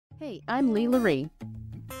Hey, I'm Leela Ree,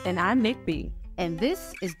 And I'm Nick B. and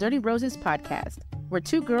this is Dirty Roses Podcast, where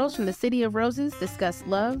two girls from the City of Roses discuss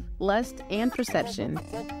love, lust, and perception.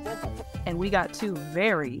 And we got two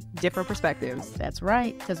very different perspectives. That's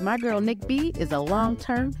right, because my girl Nick B is a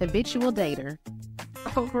long-term habitual dater.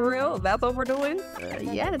 Oh, for real? That's what we're doing?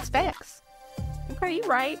 Yeah, it's facts. Okay, you're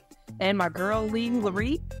right. And my girl Lee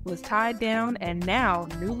Laree was tied down and now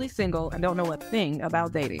newly single and don't know a thing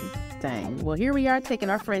about dating Dang. Well, here we are taking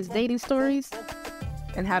our friends' dating stories.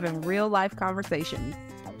 and having real life conversations.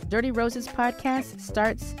 Dirty Roses Podcast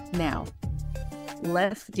starts now.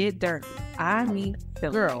 Let's get dirty. I mean,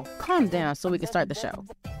 Philly. Girl, calm down so we can start the show.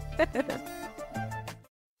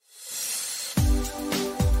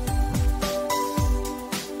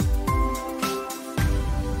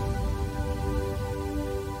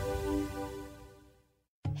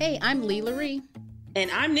 Hey, I'm Leela Ree, And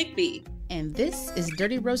I'm Nick B. and this is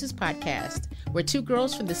Dirty Roses Podcast, where two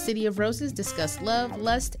girls from the City of Roses discuss love,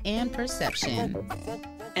 lust, and perception.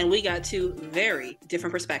 And we got two very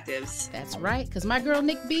different perspectives. That's right, because my girl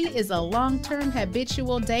Nick B is a long-term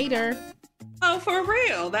habitual dater. Oh, for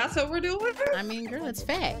real? That's what we're doing? I mean, girl, it's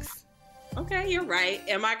facts. Okay, you're right.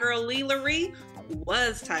 And my girl Lee Laree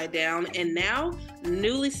was tied down and now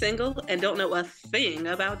newly single and don't know a thing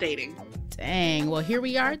about dating Dang, well, here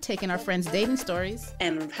we are taking our friends' dating stories.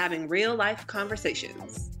 and having real life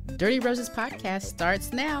conversations. Dirty Roses Podcast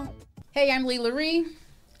starts now. Hey, I'm Leela Ree.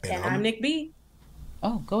 And I'm Nick B.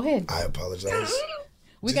 Oh, go ahead. I apologize.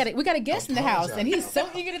 We got a guest in the house, and he's so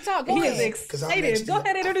eager to talk. Go He ahead. is 'Cause I'm excited. next to Go you.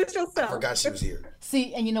 ahead and introduce I yourself. forgot she was here.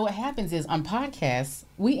 See, and you know what happens is on podcasts,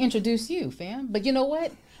 we introduce you, fam. But you know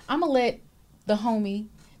what? I'm going to let the homie,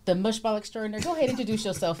 the mushball extraordinaire, go ahead and introduce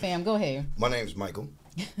yourself, fam. Go ahead. My name's Michael,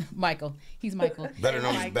 Michael. He's Michael. better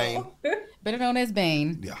known as Bane. Better known as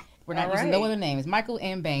Bane. Yeah. We're not All using no right. other name. It's Michael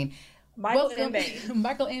and Bane. Michael and Bane.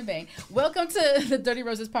 Michael and Bane. Welcome to the Dirty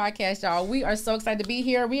Roses Podcast, y'all. We are so excited to be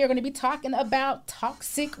here. We are going to be talking about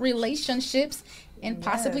toxic relationships and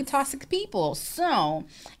possibly toxic people. So,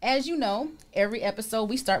 as you know, every episode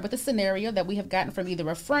we start with a scenario that we have gotten from either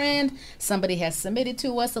a friend, somebody has submitted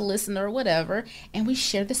to us, a listener, or whatever, and we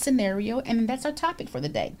share the scenario, and that's our topic for the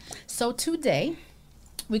day. So today,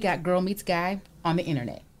 we got Girl Meets Guy on the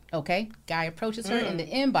internet. Okay, guy approaches her in the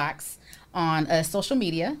inbox on social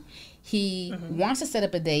media. He wants to set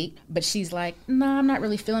up a date, but she's like, "No, I'm not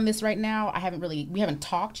really feeling this right now. We haven't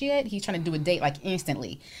talked yet." He's trying to do a date like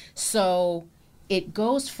instantly. So it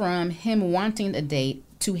goes from him wanting a date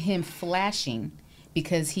to him flashing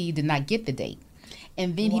because he did not get the date,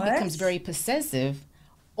 and then he What? becomes very possessive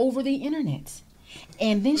over the internet.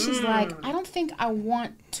 And then she's like, I don't think I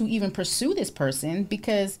want to even pursue this person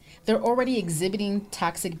because they're already exhibiting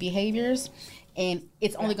toxic behaviors and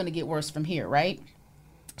it's only going to get worse from here, right?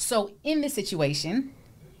 So in this situation,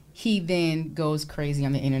 he then goes crazy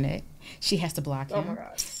on the internet. She has to block him. Oh my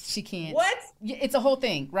gosh. She can't. What? Yeah, it's a whole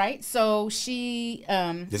thing, right? So she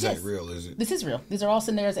This yes, ain't real, is it? This is real. These are all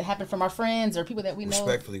scenarios that happen from our friends or people that we know.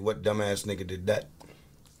 Respectfully, what dumbass nigga did that?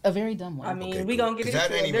 A very dumb one. I mean, Okay, we cool. gonna get 'Cause into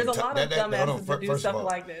that ain't it. There's a even lot to- of that- hold on, dumbasses that do first of stuff all,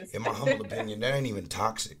 like this. In my humble opinion, that ain't even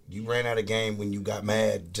toxic. You ran out of game when you got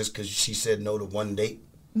mad just because she said no to one date.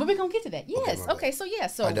 But we're gonna get to that. Yes. my bad. Okay. So yeah.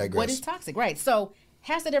 So I digress. what is toxic? Right. So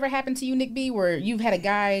has that ever happened to you, Nick B, where you've had a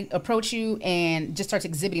guy approach you and just starts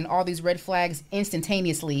exhibiting all these red flags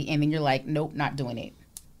instantaneously, and then you're like, nope, not doing it.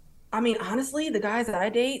 I mean, honestly, the guys that I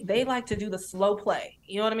date, they like to do the slow play.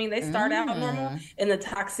 You know what I mean? They start out normal and the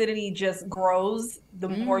toxicity just grows the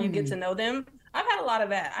more you get to know them. I've had a lot of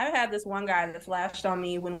that. I've had this one guy that flashed on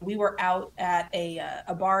me when we were out at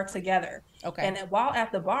a bar together. Okay. And while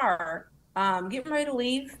at the bar, getting ready to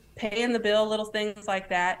leave, paying the bill, little things like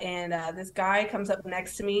that. And this guy comes up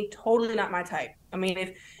next to me, totally not my type. I mean,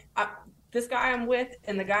 if this guy I'm with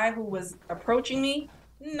and the guy who was approaching me,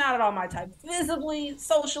 not at all my type. Visibly,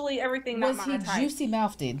 socially, everything not Was my he type. juicy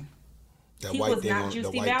mouthed? That He white was thing not on the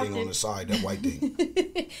juicy white thing on mouthed. the side. That white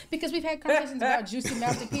thing. Because we've had conversations about juicy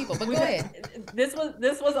mouthed people. But go ahead. This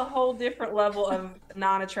was a whole different level of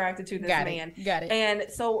non-attracted to this Got man. it. Got it. And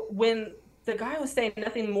so when the guy was saying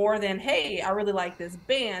nothing more than, "Hey, I really like this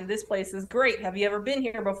band. This place is great. Have you ever been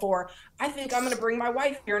here before? I think I'm going to bring my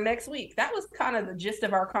wife here next week." That was kind of the gist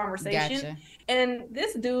of our conversation. Gotcha. And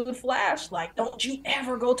this dude flashed like, "Don't you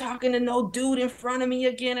ever go talking to no dude in front of me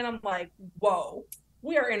again." And I'm like, whoa,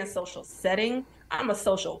 we are in a social setting. I'm a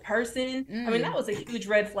social person. I mean, that was a huge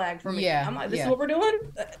red flag for me. Yeah, I'm like, this yeah. is what we're doing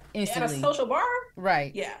at Instantly. a social bar?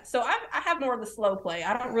 Right. Yeah. So I have more of the slow play.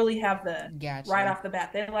 I don't really have the Gotcha. right off the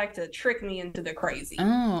bat. They like to trick me into the crazy.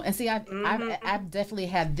 Oh, and see, I've definitely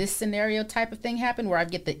had this scenario type of thing happen where I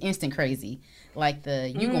get the instant crazy, like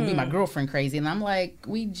you gonna be my girlfriend crazy, and I'm like,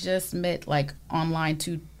 we just met like online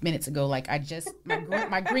 2 minutes ago. Like I just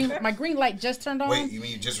my green light just turned on. Wait, you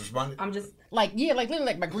mean you just responded? I'm just Like literally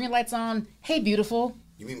like my green light's on. Hey, beautiful.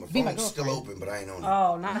 You mean my Be my phone's still girlfriend. open, but I ain't on it.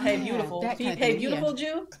 oh, not hey beautiful. that kind of Hey thing, beautiful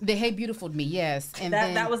yeah. Jew. The hey beautiful me, yes, and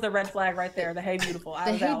then That was the red flag right there. The hey beautiful. I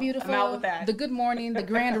the was hey out. beautiful, I'm out with that. the good morning, the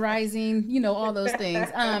grand rising, all those things.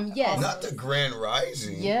 Yes, Not the Grand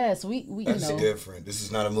Rising. yes, we That's different. This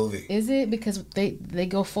is not a movie. Is it because they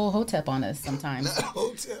go full hotep on us sometimes? Not a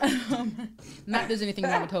hotel. Not there's anything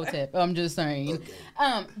wrong with hotep. I'm just saying.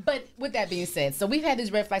 Okay. But with that being said, so we've had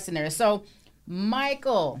this red flag scenario. So,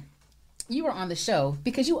 Michael, you were on the show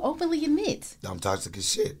because you openly admit I'm toxic as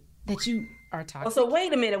shit. that you are Oh, toxic, so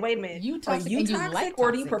wait a minute. You Are toxic you and you toxic like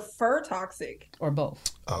or do you toxic. prefer toxic? or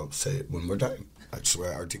both. I'll say it one more time. I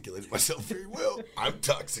swear I articulated myself very well. I'm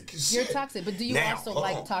toxic as You're shit. toxic, but do you Now, also hold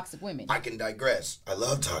like on. toxic women? I can digress. I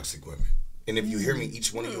love toxic women. And if you hear me,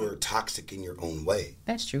 each one of you are toxic in your own way.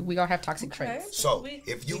 That's true. We all have toxic traits. So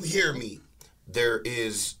if you hear me, there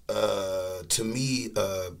is to me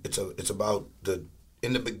it's about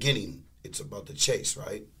in the beginning it's about the chase,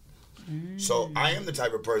 right? So I am the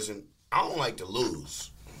type of person I don't like to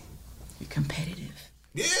lose. You're competitive.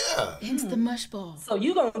 Yeah. Hence the mush ball. So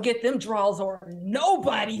you gonna get them draws or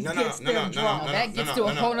nobody gets them draws. That gets to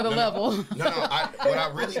a whole nother level. What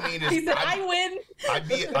I really mean is He said, I win.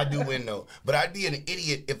 I do win though, but I'd be an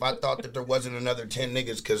idiot if I thought that there wasn't another 10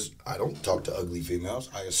 niggas because I don't talk to ugly females.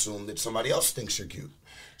 I assume that somebody else thinks you're cute.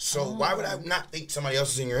 So why would I not think somebody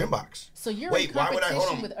else is in your inbox? So you're Wait, in why would I? Hold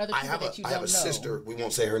competition on. with other I people have that you I have don't a know. sister. We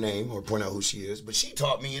won't say her name or point out who she is, but she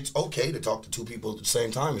taught me it's okay to talk to two people at the same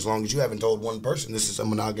time as long as you haven't told one person this is a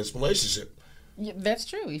monogamous relationship. Yeah, that's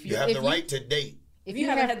true. If You have the right to date. If You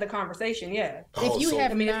haven't had the conversation yet. Oh, if you so- have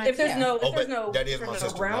I mean, not, if there's yeah. no, Oh, if there's but no, that is if my there's no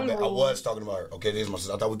sister. My ground bad. I rules. was talking about her. Okay, that is my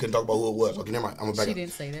sister. I thought we couldn't talk about who it was. Okay, never mind. I'm gonna back She up.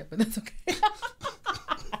 didn't say that, but that's okay.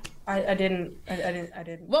 I didn't.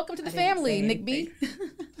 Welcome to the I didn't family, say Nick B. anything.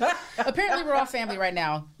 Apparently, we're all family right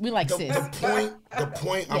now. We like The sis.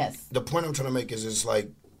 point Yes. the point I'm trying to make is it's like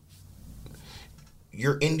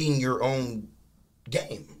you're ending your own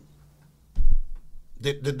game.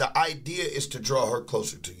 The idea is to draw her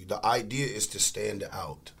closer to you. The idea is to stand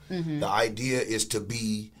out. The idea is to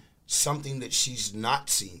be something that she's not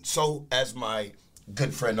seen. So, as my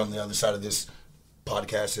good friend on the other side of this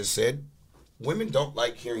podcast has said, women don't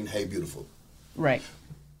like hearing "Hey, beautiful." Right.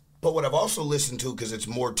 But what I've also listened to, because it's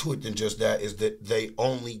more to it than just that, is that they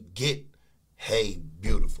only get "Hey,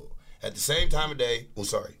 beautiful." At the same time of day,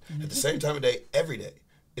 at the same time of day, every day,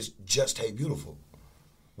 it's just "Hey, beautiful."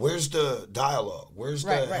 Where's the dialogue? Where's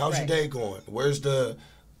the how's your day going?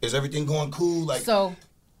 Is everything going cool? Like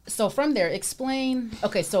So from there, explain.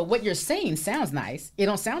 Okay, so what you're saying sounds nice. It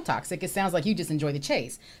don't sound toxic. It sounds like you just enjoy the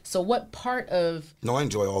chase. So what part of? No, I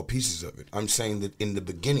enjoy all pieces of it. I'm saying that in the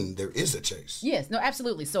beginning there is a chase. Yes, no,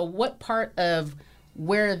 absolutely. So what part of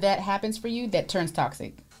where that happens for you that turns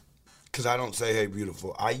toxic? Because I don't say "Hey,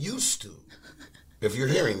 beautiful." I used to. If you're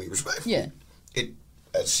hearing me, respectfully. Yeah. It,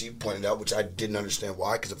 as she pointed out, which I didn't understand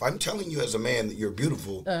why. Because if I'm telling you as a man that you're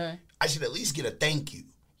beautiful, I should at least get a thank you.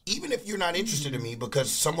 Even if you're not interested in me,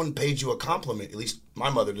 because someone paid you a compliment. At least my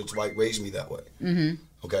mother that's white raised me that way.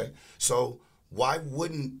 Okay? So why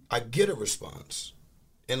wouldn't I get a response?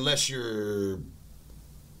 Unless you're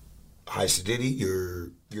high sedity,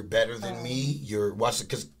 you're better than me, you're what's it?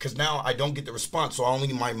 Because now I don't get the response, so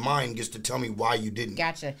only my mind gets to tell me why you didn't.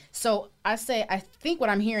 Gotcha. So I think what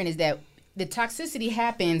I'm hearing is that the toxicity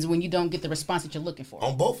happens when you don't get the response that you're looking for.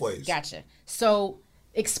 On both ways. Gotcha. So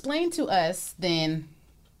explain to us then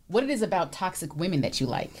what it is about toxic women that you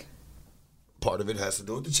like. Part of it has to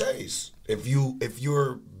do with the chase. If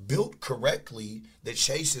you're built correctly, the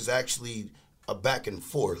chase is actually a back and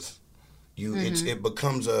forth. It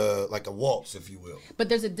becomes like a waltz, if you will. But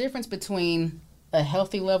there's a difference between a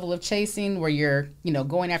healthy level of chasing where you're,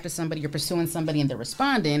 going after somebody, you're pursuing somebody and they're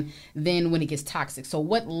responding, than when it gets toxic. So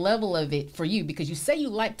what level of it for you? Because you say you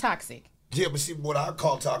like toxic. Yeah, but see, what I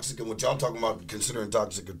call toxic and what y'all talking about considering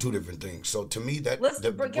toxic are two different things. So to me, that Let's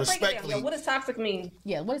break it down. respectfully, Yo, what does toxic mean?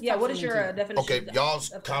 Yeah, what is Yeah, toxic what is mean your to you? definition?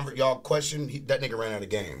 okay, y'all question. That nigga ran out of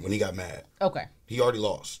game when he got mad. Okay. He already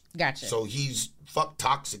lost. Gotcha. So he's fuck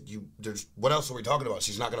toxic. What else are we talking about?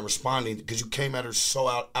 She's not gonna respond because you came at her so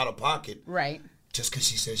out of pocket. Right. Just because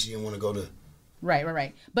she said she didn't want to go to.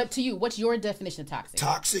 Right. But to you, what's your definition of toxic?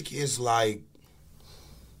 Toxic is like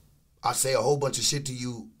I say a whole bunch of shit to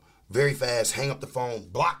you very fast, hang up the phone,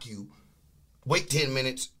 block you, wait 10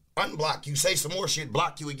 minutes, unblock you, say some more shit,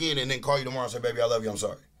 block you again, and then call you tomorrow and say, baby, I love you, I'm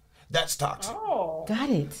sorry. That's toxic. Oh. Got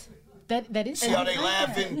it. That is. See how they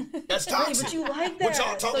laughing? That's toxic. But you like that. What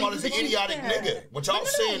y'all talking about is an you idiotic like that. nigga. What y'all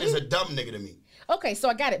saying is a dumb nigga to me. Okay, so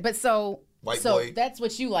I got it. But so White boy. that's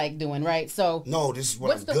what you like doing, right? So No, this is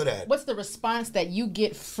what I'm good at. What's the response that you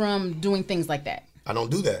get from doing things like that? I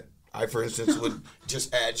don't do that. I, for instance, would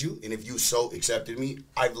just add you, and if you so accepted me,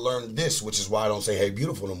 I've learned this, which is why I don't say, hey,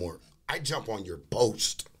 beautiful no more. I jump on your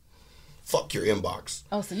post. Fuck your inbox.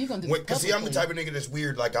 Oh, so you're going to do Because, see, I'm the type of nigga that's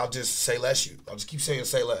weird. Like, I'll just say less you. I'll just keep saying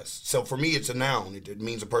say less. So, for me, it's a noun. It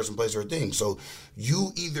means a person, place, or a thing. So,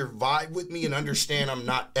 you either vibe with me and understand I'm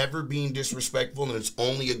not ever being disrespectful and it's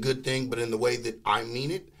only a good thing, but in the way that I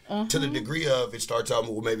mean it, to the degree of it starts out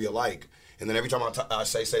with maybe a like. And then every time I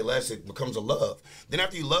say less, it becomes a love. Then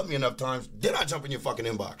after you love me enough times, then I jump in your fucking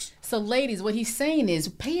inbox. So, ladies, what he's saying is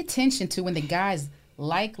pay attention to when the guys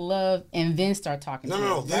like, love, and then start talking to you.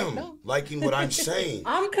 No, them liking what I'm saying.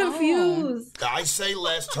 I'm confused. I say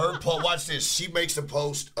less, her post. Watch this. She makes a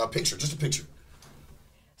post, a picture, just a picture.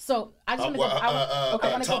 So I just want to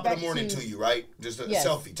go top back of the morning to you, right? Just a Yes.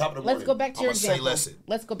 selfie. Top of the morning. Let's go back to your example. Say less.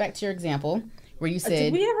 Let's go back to your example where you Did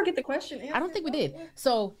said. we ever get the question? I don't think we did.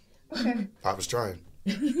 So I was trying.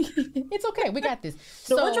 it's okay. We got this.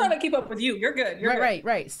 So we're trying to keep up with you. You're good. You're good.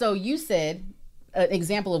 Right. So you said an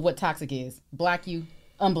example of what toxic is: block you,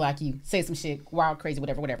 unblock you, say some shit, wild, crazy,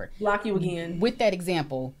 whatever. Block you again. With that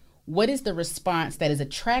example, what is the response that is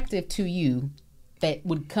attractive to you that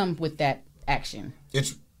would come with that action?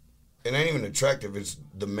 It ain't even attractive. It's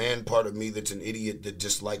the man part of me that's an idiot that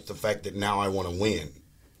just likes the fact that now I want to win.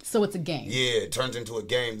 So it's a game. Yeah, it turns into a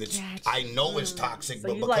game that's I know it's toxic, So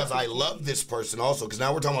but you because like I love this person also, because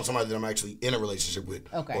now we're talking about somebody that I'm actually in a relationship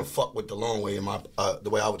with, or fuck with the long way in my the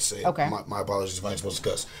way I would say it. Okay. My apologies if I ain't supposed to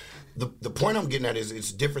cuss. The point I'm getting at is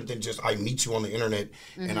it's different than just I meet you on the internet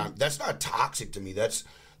and that's not toxic to me. That's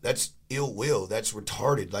ill will. That's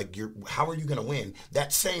retarded. Like how are you gonna win?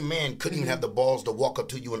 That same man couldn't even have the balls to walk up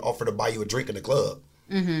to you and offer to buy you a drink in the club.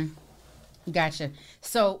 Gotcha.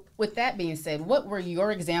 So with that being said, what were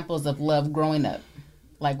your examples of love growing up?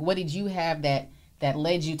 Like what did you have that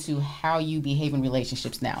led you to how you behave in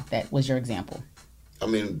relationships now? That was your example. I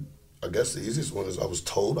mean, I guess the easiest one is I was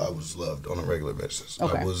told I was loved on a regular basis.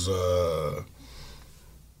 Okay. I was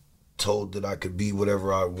told that I could be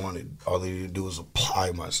whatever I wanted. All I needed to do was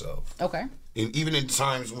apply myself. Okay. And even in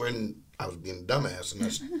times when I was being a dumbass and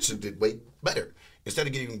I should did way better. Instead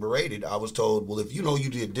of getting berated, I was told, well, if you know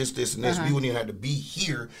you did this, and this, we wouldn't even have to be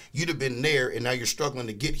here. You'd have been there, and now you're struggling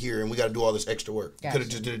to get here, and we got to do all this extra work. You could have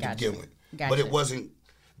just did it to begin with. But it wasn't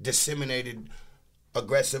disseminated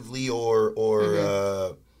aggressively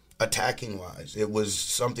or attacking-wise. It was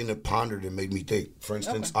something that pondered and made me think. For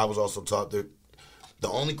instance, I was also taught that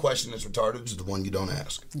the only question that's retarded is the one you don't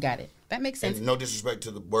ask. Got it. That makes sense. And no disrespect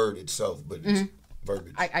to the word itself, but it's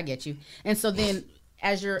verbiage. I get you. And so then,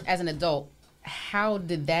 as an adult, how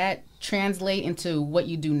did that translate into what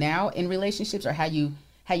you do now in relationships, or how you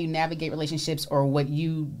navigate relationships, or what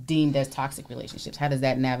you deemed as toxic relationships? How does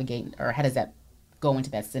that navigate, or how does that go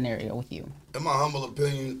into that scenario with you? In my humble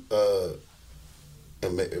opinion,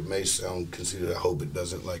 it may sound conceited. I hope it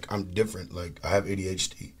doesn't. Like, I'm different. Like, I have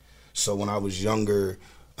ADHD. So when I was younger,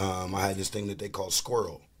 I had this thing that they call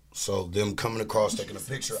squirrel. So them coming across, taking a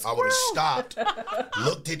picture, I would have stopped,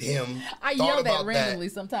 looked at him, I thought yell about that randomly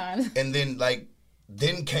sometimes. and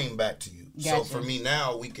then came back to you. Gotcha. So for me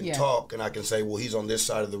now, we can talk, and I can say, well, he's on this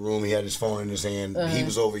side of the room. He had his phone in his hand. He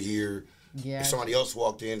was over here. If somebody else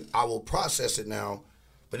walked in, I will process it now.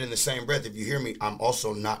 But in the same breath, if you hear me, I'm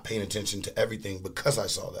also not paying attention to everything because I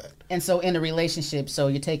saw that. And so in a relationship, so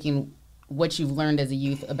you're taking what you've learned as a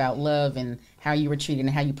youth about love and how you were treated and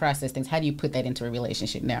how you process things. How do you put that into a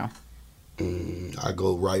relationship now? I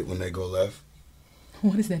go right when they go left.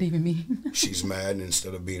 What does that even mean? She's mad, and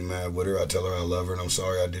instead of being mad with her, I tell her I love her and I'm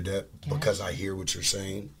sorry I did that because I hear what you're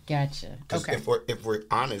saying. Gotcha. Okay. If we're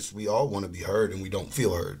honest, we all want to be heard and we don't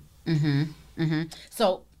feel heard.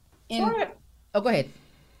 So, go ahead.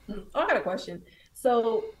 I got a question.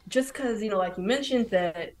 So just because, like you mentioned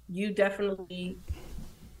that you definitely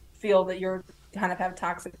feel that you're kind of have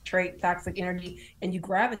toxic trait, toxic energy, and you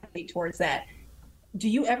gravitate towards that. Do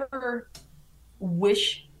you ever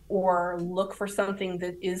wish or look for something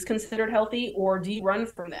that is considered healthy, or do you run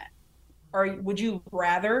from that? Or would you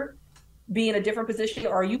rather be in a different position?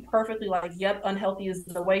 Or are you perfectly like, yep, unhealthy is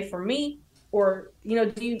the way for me? Or,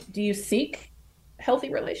 do you seek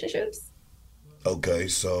healthy relationships? Okay,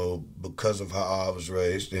 so because of how I was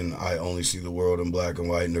raised and I only see the world in black and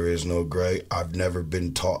white and there is no gray, I've never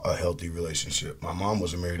been taught a healthy relationship. My mom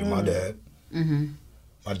wasn't married to my dad. Mm-hmm.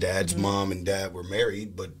 My dad's mom and dad were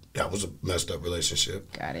married, but that was a messed up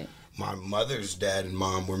relationship. Got it. My mother's dad and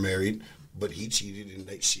mom were married, but he cheated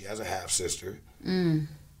and she has a half-sister.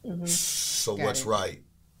 So what's right?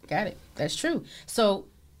 Got it. That's true. So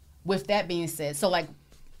with that being said, so like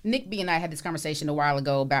Nick B and I had this conversation a while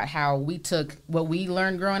ago about how we took what we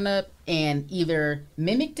learned growing up and either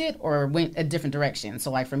mimicked it or went a different direction. So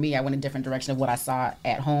like for me, I went a different direction of what I saw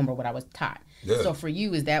at home or what I was taught. Yeah. So for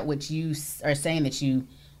you, is that what you are saying, that you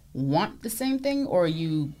want the same thing, or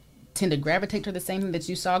you tend to gravitate to the same thing that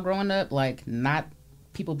you saw growing up, like not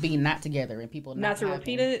people being not together and people not to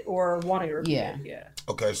repeat it or wanting to repeat it? Yeah.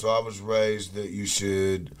 Okay, so I was raised that you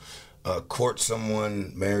should court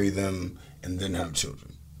someone, marry them, and then have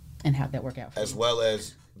children. And how'd that work out for as you? Well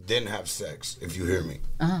as then have sex, if you hear me.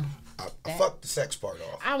 I fucked the sex part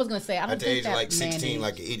off. I was going to say, I don't think at the age of like 16,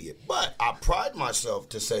 like an idiot. But I pride myself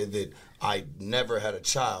to say that I never had a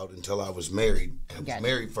child until I was married. And I was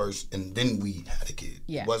married first, and then we had a kid.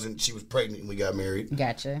 Yeah. She was pregnant and we got married.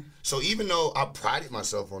 Gotcha. So even though I prided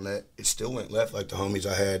myself on that, it still went left, like the homies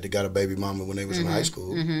I had that got a baby mama when they was in high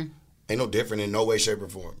school. Ain't no different in no way, shape, or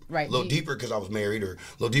form. Right. A little deeper because I was married, or a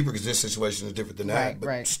little deeper because this situation is different than that.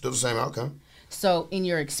 But still the same outcome. So in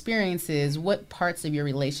your experiences, what parts of your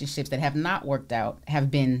relationships that have not worked out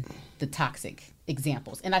have been the toxic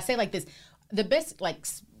examples? And I say like this, the best like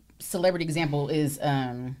celebrity example is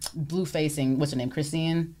Blueface and what's her name,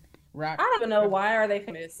 Chrisean Rock. I don't even know, why are they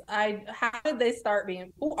famous? How did they start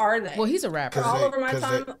being? Who are they? Well, he's a rapper. All over my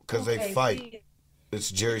timeline. Because they fight. It's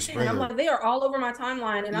Jerry Springer. I'm like, they are all over my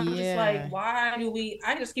timeline, and I'm just like, why do we?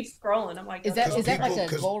 I just keep scrolling. I'm like, is that like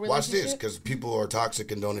a goal relationship? Watch this, because people are toxic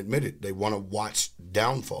and don't admit it. They want to watch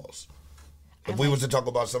downfalls. If we was to talk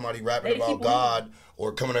about somebody rapping about God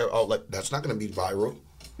or coming there, like that's not going to be viral.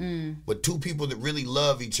 But two people that really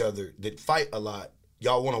love each other that fight a lot,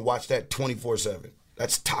 y'all want to watch that 24/7.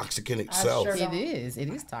 That's toxic in itself. It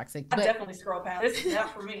is toxic. I definitely scroll past. This is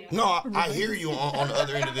not for me. No, I hear you on the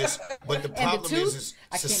other end of this, but the problem is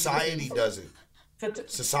society doesn't.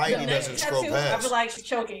 Society doesn't scroll past. I feel like she's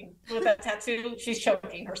choking with that tattoo. She's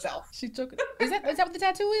choking herself. She's choking. Is that what the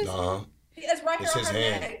tattoo is? It's right here on her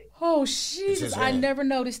neck. Oh, Jesus! I never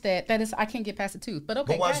noticed that. That is, I can't get past the tooth. But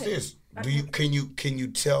okay. But watch this. Can you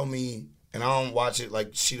tell me? And I don't watch it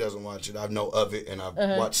like she doesn't watch it. I know of it, and I've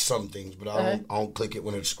watched some things, but I don't click it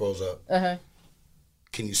when it scrolls up.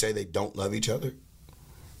 Can you say they don't love each other?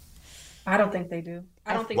 I don't think they do.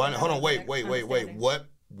 I don't think. Hold on, wait.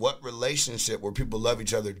 What relationship where people love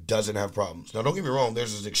each other doesn't have problems? Now, don't get me wrong.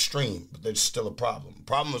 There's this extreme, but there's still a problem.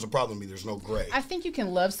 Problem is a problem. There's no gray. I think you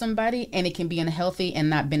can love somebody, and it can be unhealthy and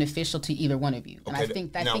not beneficial to either one of you. And I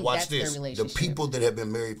think that's their relationship. The people that have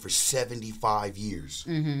been married for 75 years,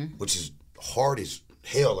 which is hard as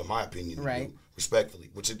hell, in my opinion, right? Respectfully,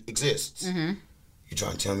 which it exists. You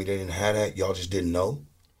trying to tell me they didn't have that? Y'all just didn't know?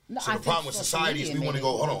 No, so the problem with society is we want to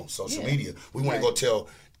go, social media. We want to go tell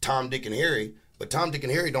Tom, Dick, and Harry, but Tom, Dick,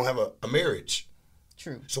 and Harry don't have a marriage.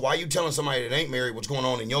 True. So why are you telling somebody that ain't married what's going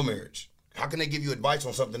on in your marriage? How can they give you advice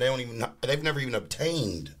on something they've never even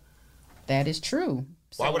obtained? That is true.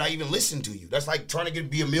 Why would I even listen to you? That's like trying to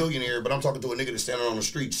be a millionaire, but I'm talking to a nigga that's standing on the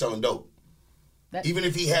street selling dope. Even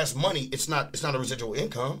if he has money, it's not a residual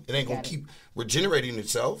income. It ain't gonna keep regenerating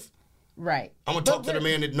itself. Right. I'm gonna talk to the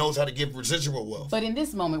man that knows how to give residual wealth. But in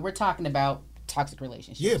this moment, we're talking about toxic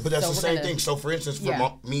relationships. Yeah, but that's the same thing. So, for instance,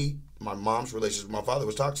 for me, my mom's relationship with my father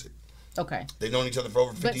was toxic. Okay. They've known each other for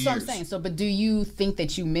over 50 years. But I'm saying, but do you think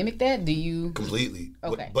that you mimic that? Do you? Completely.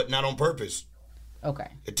 Okay. But not on purpose. Okay.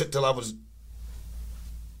 It took till I was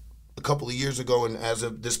a couple of years ago, and as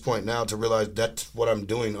of this point now, to realize that's what I'm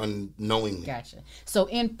doing unknowingly. Gotcha. So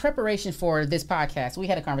in preparation for this podcast, we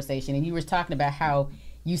had a conversation, and you were talking about how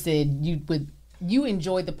you said you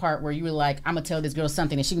enjoyed the part where you were like, I'm gonna tell this girl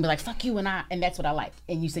something, and she can be like, fuck you, and that's what I like.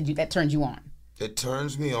 And you said that turned you on. It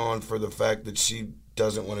turns me on for the fact that she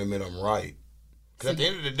doesn't want to admit I'm right. Because at the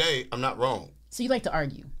end of the day, I'm not wrong. So you like to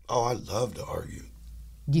argue? Oh, I love to argue.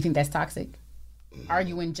 Do you think that's toxic?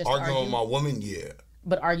 Arguing just to argue? Arguing with my woman, yeah.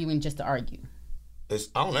 But arguing just to argue? I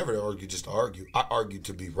don't ever argue just to argue. I argue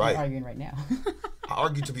to be right. You're arguing right now. I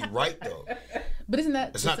argue to be right, though. But isn't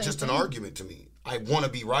that It's not just an argument to me. I want to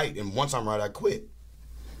be right, and once I'm right, I quit.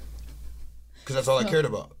 Because that's all I cared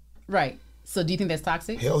about. Right. So do you think that's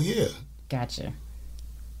toxic? Hell yeah. Gotcha.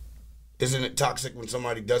 Isn't it toxic when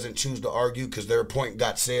somebody doesn't choose to argue because their point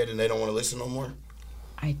got said and they don't want to listen no more?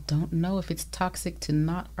 I don't know if it's toxic to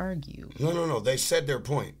not argue. No. They said their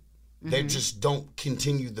point. They just don't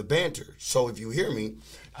continue the banter. So if you hear me,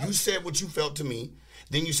 you said what you felt to me,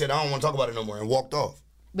 then you said, I don't want to talk about it no more, and walked off.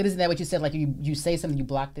 But isn't that what you said? Like you say something, you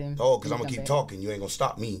block them? Oh, because I'm going to keep talking. You ain't going to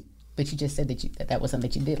stop me. But you just said that was something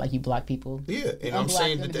that you did, like you block people. Yeah, and I'm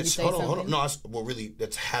saying that's, hold on. No, well, really,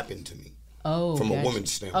 that's happened to me. Oh, from gotcha. a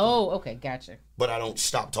woman's standpoint. Oh, okay, gotcha. But I don't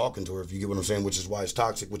stop talking to her, if you get what I'm saying, which is why it's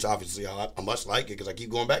toxic, which obviously I must like it because I keep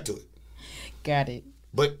going back to it. Got it.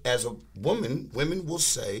 But as a woman, women will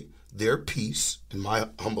say their piece, in my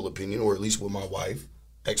humble opinion, or at least with my wife,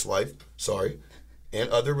 ex-wife, sorry, and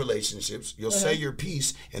other relationships, you'll say your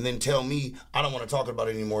piece and then tell me, I don't want to talk about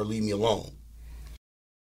it anymore, leave me alone.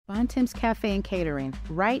 Bon Tim's Cafe and Catering,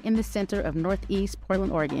 right in the center of Northeast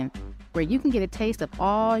Portland, Oregon, where you can get a taste of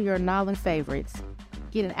all your Nolan favorites.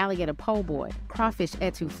 Get an alligator po' boy, crawfish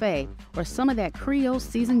etouffee, or some of that Creole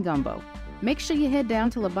seasoned gumbo. Make sure you head down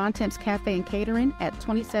to Le Bon Temps Cafe and Catering at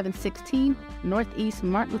 2716 Northeast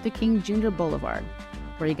Martin Luther King Jr. Boulevard,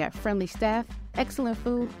 where you got friendly staff, excellent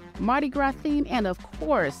food, Mardi Gras theme, and of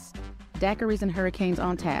course, daiquiris and hurricanes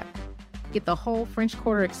on tap. Get the whole French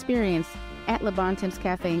Quarter experience at Le Bon Temps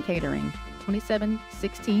Cafe and Catering,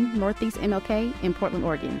 2716 Northeast MLK in Portland,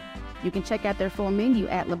 Oregon. You can check out their full menu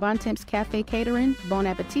at Le Bon Temps Cafe Catering,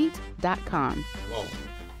 bonappetit.com. Whoa.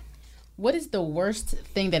 What is the worst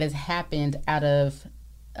thing that has happened out of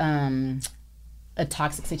a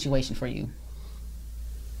toxic situation for you?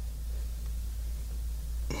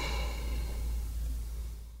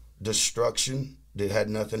 Destruction that had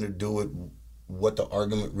nothing to do with what the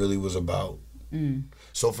argument really was about.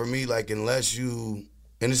 So for me, like, unless you,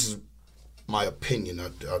 and this is my opinion,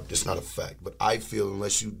 it's not a fact, but I feel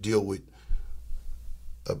unless you deal with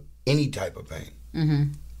any type of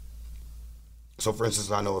pain. So for instance,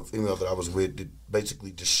 I know a female that I was with that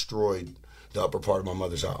basically destroyed the upper part of my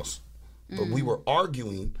mother's house. But we were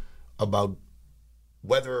arguing about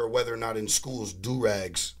whether or not in schools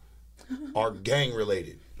do-rags are gang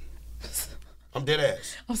related. I'm dead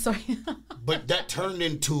ass. I'm sorry. But that turned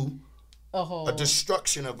into a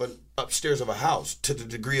destruction of an upstairs of a house to the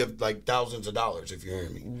degree of like thousands of dollars, if you hear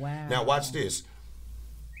me. Wow. Now watch this.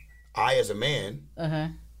 I, as a man,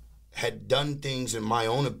 had done things in my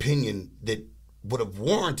own opinion that would have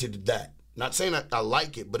warranted that. Not saying I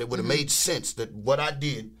like it, but it would have made sense that what I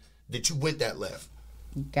did, that you went that left.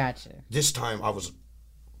 Gotcha. This time I was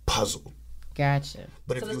puzzled. Gotcha.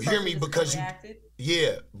 But if you hear me, because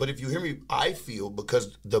but if you hear me, I feel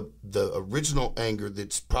because the original anger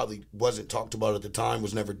that's probably wasn't talked about at the time,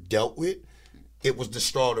 was never dealt with, it was the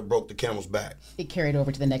straw that broke the camel's back. It carried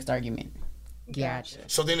over to the next argument. Gotcha.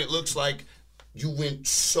 So then it looks like you went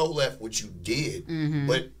so left what you did,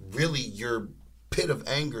 but really your pit of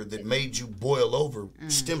anger that made you boil over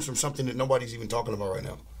stems from something that nobody's even talking about right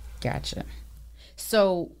now. Gotcha.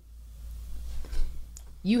 So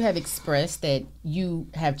you have expressed that you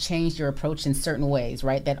have changed your approach in certain ways,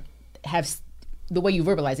 right? That have, the way you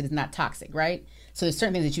verbalize it is not toxic, right? So there's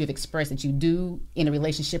certain things that you have expressed that you do in a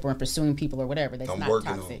relationship or in pursuing people or whatever that's not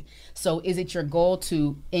toxic. So is it your goal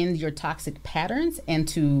to end your toxic patterns and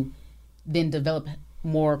to then develop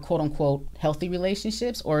more quote unquote healthy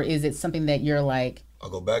relationships? Or is it something that you're like, I'll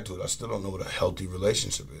go back to it. I still don't know what a healthy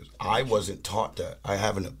relationship is. I wasn't taught that. I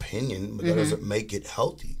have an opinion, but that doesn't make it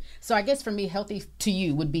healthy. So I guess for me, healthy to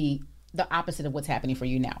you would be the opposite of what's happening for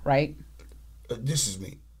you now, right? This is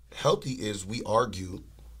me. Healthy is we argue.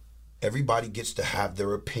 Everybody gets to have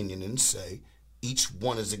their opinion and say. Each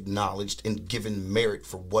one is acknowledged and given merit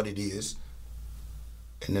for what it is.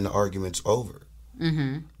 And then the argument's over.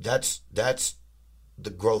 That's the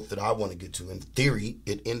growth that I want to get to. In theory,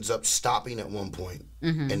 it ends up stopping at one point,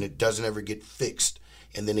 and it doesn't ever get fixed.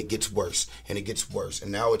 And then it gets worse, and it gets worse,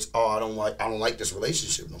 and now it's I don't like this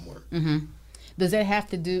relationship no more. Does that have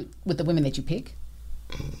to do with the women that you pick?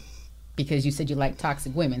 Because you said you like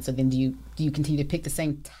toxic women, so then do you continue to pick the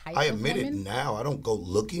same type? I admit it now. I don't go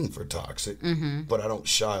looking for toxic, but I don't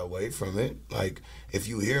shy away from it. Like if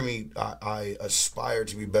you hear me, I aspire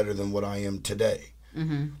to be better than what I am today.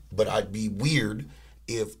 But I'd be weird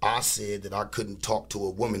if I said that I couldn't talk to a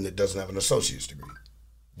woman that doesn't have an associate's degree.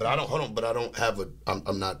 But I don't have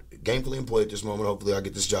I'm not gainfully employed at this moment. Hopefully I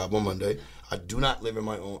get this job on Monday. I do not live in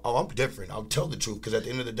my own. I'm different. I'll tell the truth because at the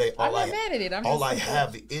end of the day, all I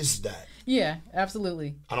have is that. Yeah,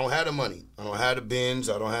 absolutely. I don't have the money. I don't have the Benz.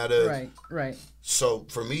 I don't have the. Right. So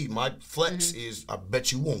for me, my flex is I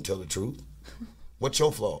bet you won't tell the truth. What's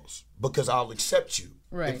your flaws? Because I'll accept you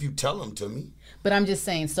if you tell them to me. But I'm just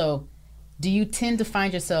saying, so do you tend to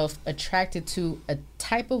find yourself attracted to a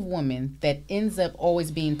type of woman that ends up always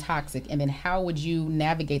being toxic? And then how would you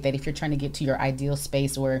navigate that if you're trying to get to your ideal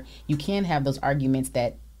space where you can have those arguments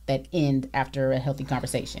that end after a healthy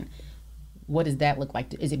conversation? what does that look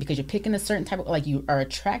like? Is it because you're picking a certain type of, like you are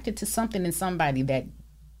attracted to something in somebody that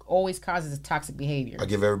always causes toxic behavior? I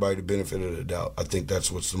give everybody the benefit of the doubt. I think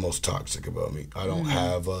that's what's the most toxic about me. I don't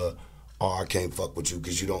have I can't fuck with you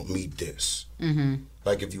because you don't meet this. Mm-hmm.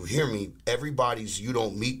 Like, if you hear me, everybody's you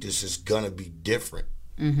don't meet this is gonna be different.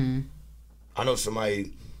 Mm-hmm. I know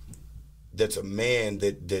somebody that's a man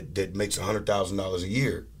that makes $100,000 a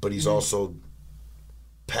year, but he's also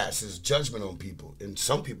passes judgment on people, and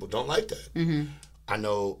some people don't like that. Mm-hmm. I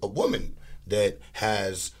know a woman that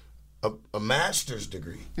has a master's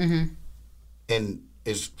degree and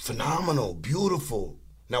is phenomenal, beautiful.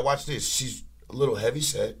 Now watch this. She's a little heavy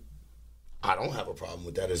set. I don't have a problem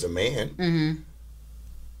with that as a man. Mm-hmm.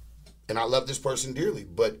 And I love this person dearly.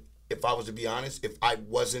 But if I was to be honest, if I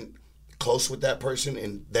wasn't close with that person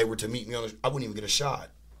and they were to meet me I wouldn't even get a shot.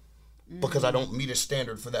 Because I don't meet a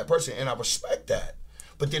standard for that person. And I respect that.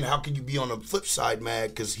 But then how can you be on the flip side mad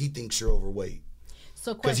because he thinks you're overweight?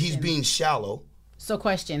 Because he's being shallow. So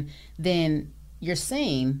question, then you're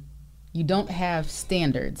saying you don't have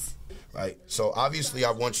standards. Right. So obviously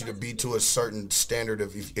I want you to be to a certain standard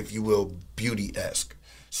of, if you will, beauty-esque.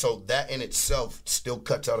 So that in itself still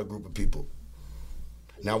cuts out a group of people.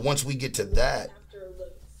 Now once we get to that,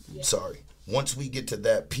 once we get to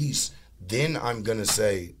that piece, then I'm going to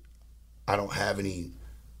say I don't have any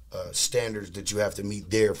standards that you have to meet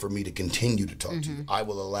there for me to continue to talk to you. I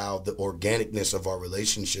will allow the organicness of our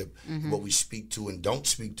relationship, what we speak to and don't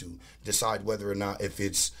speak to, decide whether or not if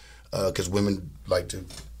it's, because women like to,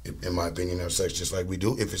 in my opinion, have sex just like we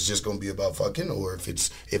do, if it's just going to be about fucking or if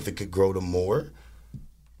it could grow to more.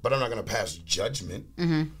 But I'm not going to pass judgment.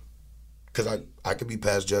 Because I could be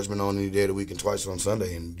passed judgment on any day of the week and twice on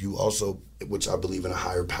Sunday. And you also, which I believe in a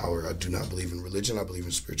higher power. I do not believe in religion. I believe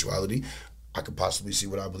in spirituality. I could possibly see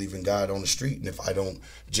what I believe in God on the street. And if I don't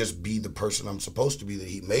just be the person I'm supposed to be that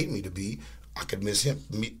he made me to be, I could miss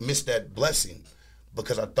that blessing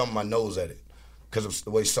because I thumbed my nose at it because of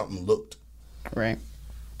the way something looked. Right.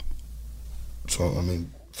 So, I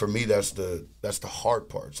mean, for me, that's the hard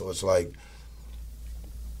part. So it's like,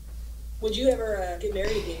 would you ever get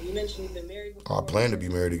married again? You mentioned you've been married before. I plan to be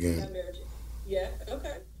married again. Yeah,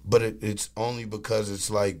 okay. But it's only because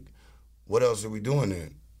it's like, what else are we doing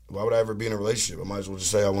then? Why would I ever be in a relationship? I might as well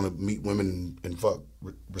just say I want to meet women and fuck,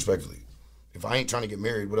 respectfully. If I ain't trying to get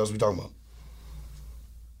married, what else are we talking about?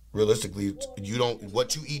 Realistically,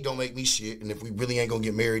 what you eat don't make me shit, and if we really ain't gonna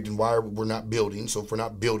get married, then why are we not building? So if we're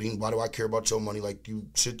not building, why do I care about your money like you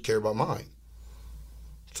should care about mine?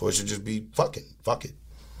 So it should just be fucking, fuck it.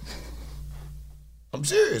 I'm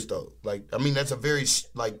serious though. Like, I mean, that's a very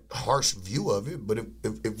like harsh view of it, but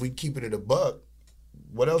if we keep it at a buck,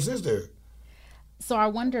 what else is there? So I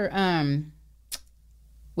wonder,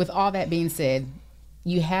 with all that being said,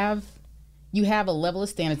 you have a level of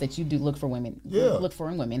standards that you do look for women. Look for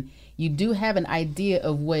in women. You do have an idea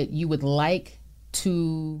of what you would like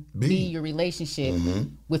to be your relationship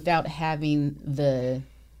without having the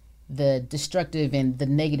destructive and the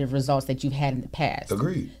negative results that you've had in the past.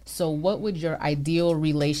 Agreed. So what would your ideal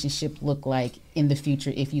relationship look like in the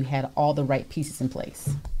future if you had all the right pieces in place?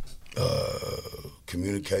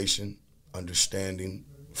 Communication, understanding,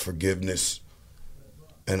 forgiveness,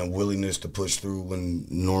 and a willingness to push through when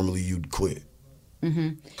normally you'd quit.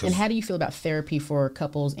 And how do you feel about therapy for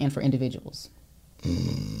couples and for individuals?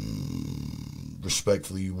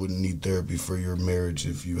 Respectfully, you wouldn't need therapy for your marriage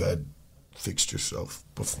if you had fixed yourself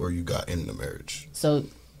before you got in the marriage. So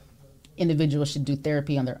individuals should do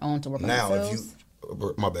therapy on their own to work on themselves?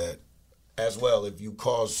 My bad. As well, if you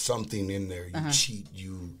cause something in there, you cheat,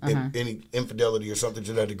 any infidelity or something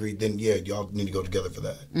to that degree, then yeah, y'all need to go together for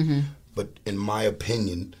that. But in my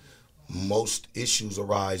opinion, most issues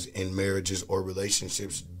arise in marriages or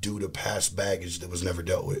relationships due to past baggage that was never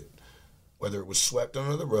dealt with. Whether it was swept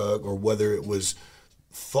under the rug or whether it was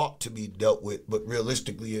thought to be dealt with, but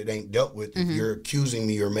realistically it ain't dealt with. If you're accusing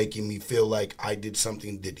me or making me feel like I did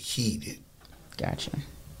something that he did. Gotcha.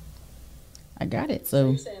 I got it. So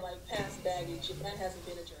you're saying like past baggage that hasn't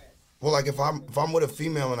been addressed. Well, like if I'm with a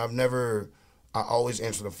female and I always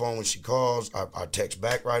answer the phone when she calls. I text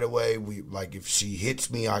back right away. If she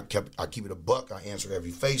hits me, I keep it a buck. I answer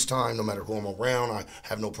every FaceTime, no matter who I'm around. I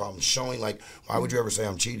have no problem showing. Like, why would you ever say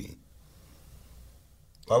I'm cheating?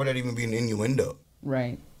 Why would that even be an innuendo?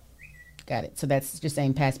 Right. Got it. So that's just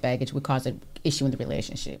saying past baggage would cause an issue in the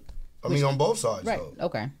relationship. I mean, on both sides, right. Though.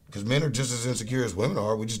 Okay. Because men are just as insecure as women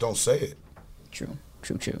are. We just don't say it. True.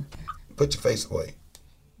 Put your face away.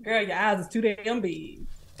 Girl, your eyes is too damn big.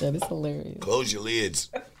 That is hilarious. Close your lids.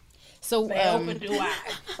 So Stay open to wide.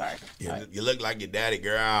 Sorry. You look like your daddy,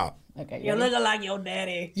 girl. Okay. You're looking like your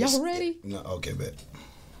daddy. Y'all ready? No, okay, bet.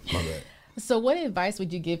 My bad. So what advice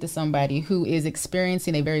would you give to somebody who is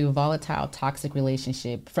experiencing a very volatile, toxic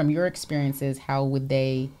relationship? From your experiences, how would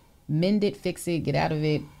they mend it, fix it, get out of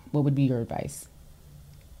it? What would be your advice?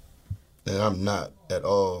 And I'm not at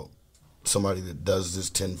all somebody that does this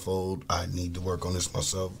tenfold. I need to work on this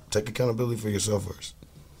myself. Take accountability for yourself first.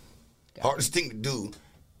 Hardest thing to do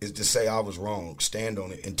is to say I was wrong, stand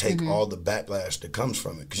on it, and take all the backlash that comes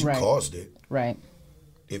from it because you caused it. Right.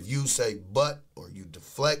 If you say but, or you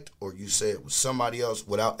deflect, or you say it was somebody else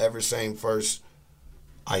without ever saying first,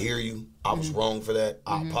 I hear you, I was wrong for that,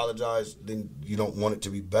 I apologize, then you don't want it to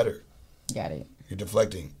be better. Got it. You're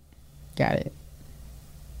deflecting. Got it.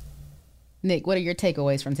 Nick, what are your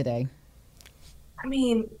takeaways from today? I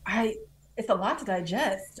mean, it's a lot to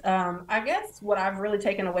digest. I guess what I've really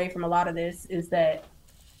taken away from a lot of this is that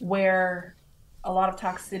where a lot of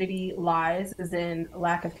toxicity lies is in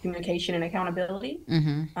lack of communication and accountability.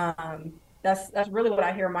 That's really what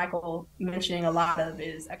I hear Michael mentioning a lot of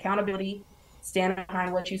is accountability, standing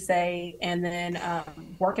behind what you say, and then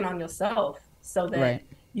working on yourself so that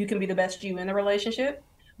you can be the best you in the relationship.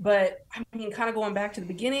 But I mean, kind of going back to the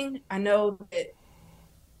beginning, I know that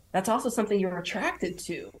that's also something you're attracted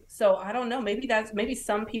to. So I don't know, maybe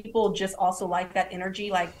some people just also like that energy.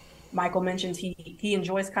 Like Michael mentions, he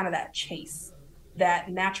enjoys kind of that chase, that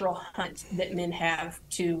natural hunt that men have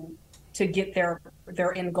to get their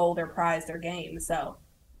end goal, their prize, their game. So,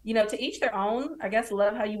 to each their own. I guess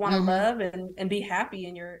love how you want to love and be happy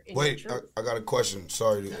in your Wait, your I got a question.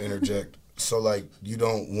 Sorry to interject. So, like, you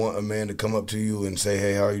don't want a man to come up to you and say,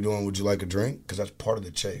 hey, how are you doing? Would you like a drink? Because that's part of the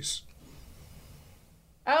chase.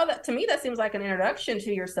 Oh, to me, that seems like an introduction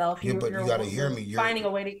to yourself. Yeah, but you got to hear me. You're finding a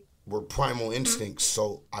way to... We're primal instincts.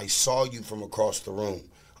 So I saw you from across the room.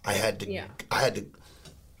 I had to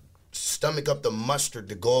stomach up the mustard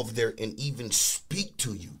to go over there and even speak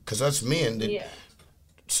to you. Because us men that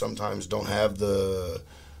sometimes don't have the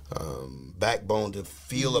backbone to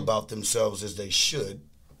feel about themselves as they should.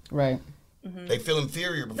 Right. They feel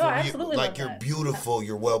inferior before like you're beautiful,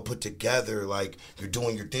 you're well put together, like you're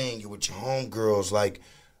doing your thing, you're with your homegirls, like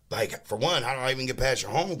for one, how do I even get past your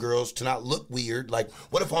homegirls to not look weird? Like,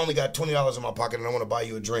 what if I only got $20 in my pocket and I want to buy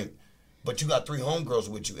you a drink, but you got 3 homegirls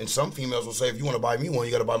with you? And some females will say, if you want to buy me one,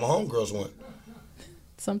 you got to buy my homegirls one.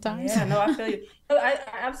 Sometimes. Yeah, no, I feel you. I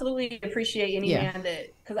absolutely appreciate any man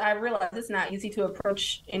that, because I realize it's not easy to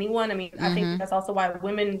approach anyone. I mean, I think that's also why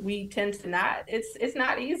women, we tend to not. It's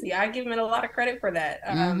not easy. I give men a lot of credit for that.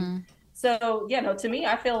 So, to me,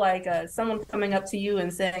 I feel like someone coming up to you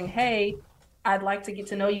and saying, hey, I'd like to get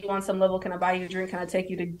to know you on some level. Can I buy you a drink? Can I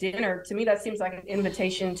take you to dinner? To me, that seems like an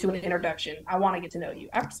invitation to an introduction. I want to get to know you.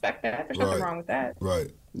 I respect that. There's nothing wrong with that.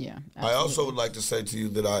 Right. Yeah. Absolutely. I also would like to say to you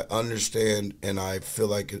that I understand and I feel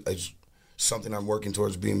like it's something I'm working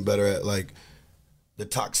towards being better at. Like the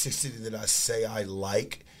toxicity that I say I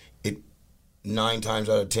like, it 9 times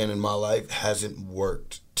out of 10 in my life hasn't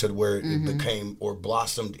worked to where it became or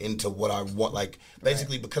blossomed into what I want. Like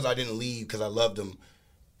basically because I didn't leave because I loved him.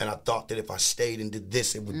 And I thought that if I stayed and did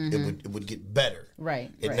this, it would get better. Right.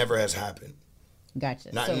 It never has happened.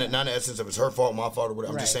 Gotcha. Not in the essence of it's her fault, my fault, or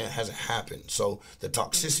whatever. I'm just saying it hasn't happened. So the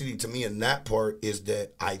toxicity to me in that part is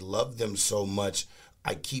that I love them so much,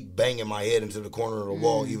 I keep banging my head into the corner of the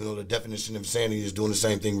wall, even though the definition of insanity is doing the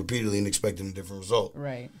same thing repeatedly and expecting a different result.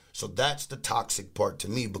 Right. So that's the toxic part to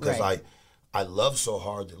me because I love so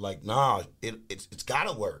hard that like, nah, it's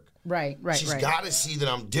got to work. Right. She's got to see that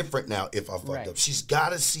I'm different now if I fucked up. She's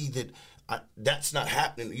got to see that that's not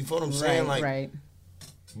happening. You feel what I'm saying? Like,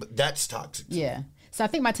 but that's toxic. Yeah. So I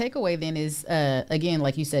think my takeaway then is, again,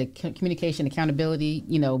 like you said, communication, accountability,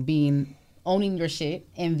 owning your shit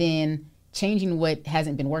and then changing what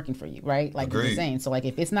hasn't been working for you, right? Like you were saying. So like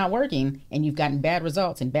if it's not working and you've gotten bad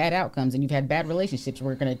results and bad outcomes and you've had bad relationships,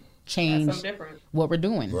 we're going to change what we're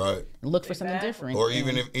doing. Right. Look for something different. Or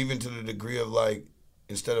even to the degree of like,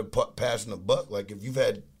 instead of passing the buck, like if you've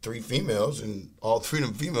had 3 females and all 3 of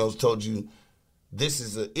them females told you this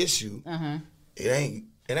is an issue, it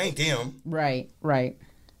ain't them. Right.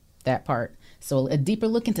 That part. So a deeper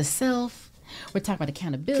look into self. We're talking about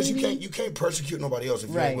accountability. Because you can't persecute nobody else if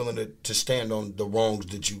you ain't willing to stand on the wrongs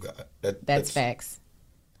that you got. That's facts.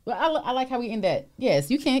 Well, I like how we end that. Yes,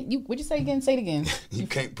 you can't. What'd you say again? Say it again. You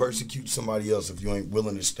can't persecute somebody else if you ain't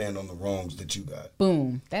willing to stand on the wrongs that you got.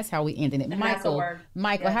 Boom. That's how we ended it. And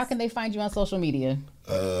Michael, how can they find you on social media?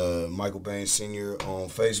 Michael Bain Sr. on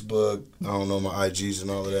Facebook. I don't know my IGs and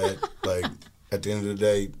all of that. Like, at the end of the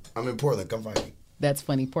day, I'm in Portland. Come find me. That's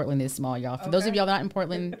funny. Portland is small, y'all. For those of y'all not in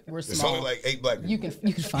Portland, we're small. It's only like 8 black people.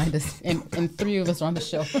 You can find us, and 3 of us are on the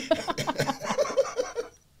show.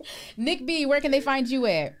 Nick B, where can they find you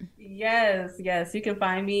at? Yes. You can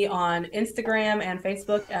find me on Instagram and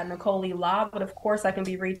Facebook at Nicole Lee Law, but of course I can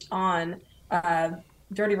be reached on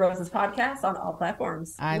Dirty Roses podcast on all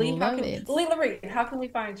platforms. I love it. Lee LaRie, how can we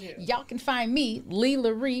find you? Y'all can find me, Lee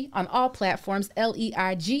LaRie, on all platforms,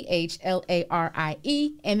 LEIGHLARIE.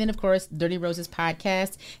 And then, of course, Dirty Roses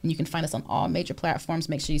podcast. And you can find us on all major platforms.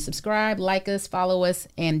 Make sure you subscribe, like us, follow us,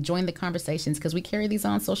 and join the conversations because we carry these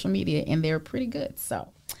on social media and they're pretty good. So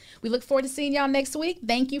we look forward to seeing y'all next week.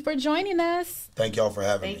 Thank you for joining us. Thank y'all for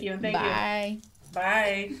having me. Thank you. And thank Bye. you.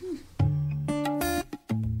 Bye.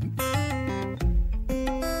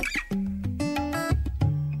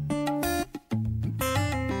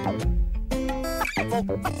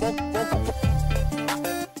 Folk